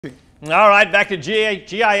All right, back to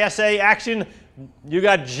GISA action. You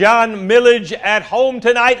got John Milledge at home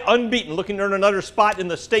tonight, unbeaten, looking to earn another spot in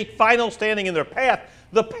the state final. Standing in their path,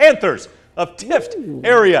 the Panthers of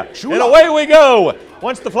Tiftarea. And away we go.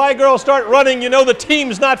 Once the Fly Girls start running, you know the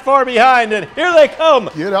team's not far behind, and here they come.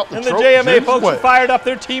 And the JMA folks are fired up.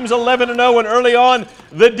 Their team's 11-0, and early on,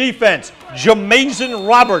 the defense. Jamazon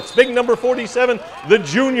Roberts, big number 47, the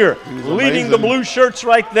junior, leading the blue shirts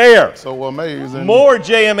right there. So amazing. More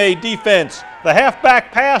JMA defense. The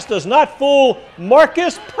halfback pass does not fool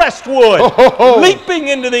Marcus Prestwood, leaping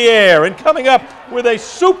into the air and coming up with a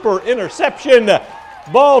super interception.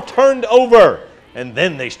 Ball turned over, and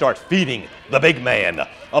then they start feeding the big man.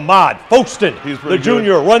 Ahmad Foston, the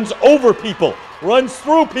junior, runs over people, runs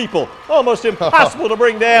through people, almost impossible to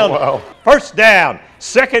bring down. Wow. First down,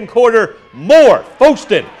 second quarter, more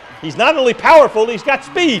Foston. He's not only powerful, he's got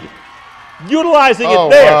speed. Utilizing it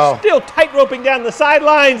there, still tight roping down the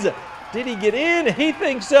sidelines. Did he get in? He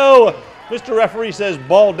thinks so. Mr. Referee says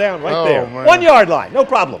ball down right there. Man. 1 yard line, no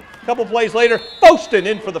problem. A couple plays later, Foston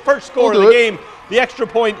in for the first score of the game. The extra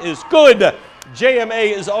point is good.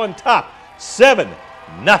 JMA is on top,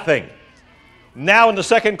 7-0. Now in the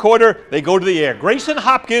second quarter, they go to the air. Grayson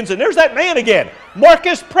Hopkins, and there's that man again,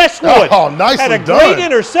 Marcus Prestwood. Oh, nicely had a great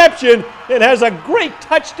interception and has a great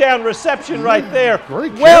touchdown reception right there.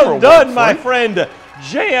 Well done, my friend.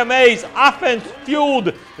 JMA's offense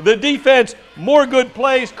fueled the defense. More good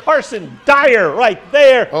plays. Carson Dyer right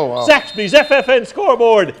there. Zaxby's FFN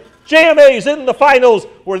scoreboard. JMA's in the finals,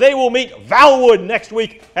 where they will meet Valwood next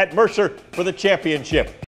week at Mercer for the championship.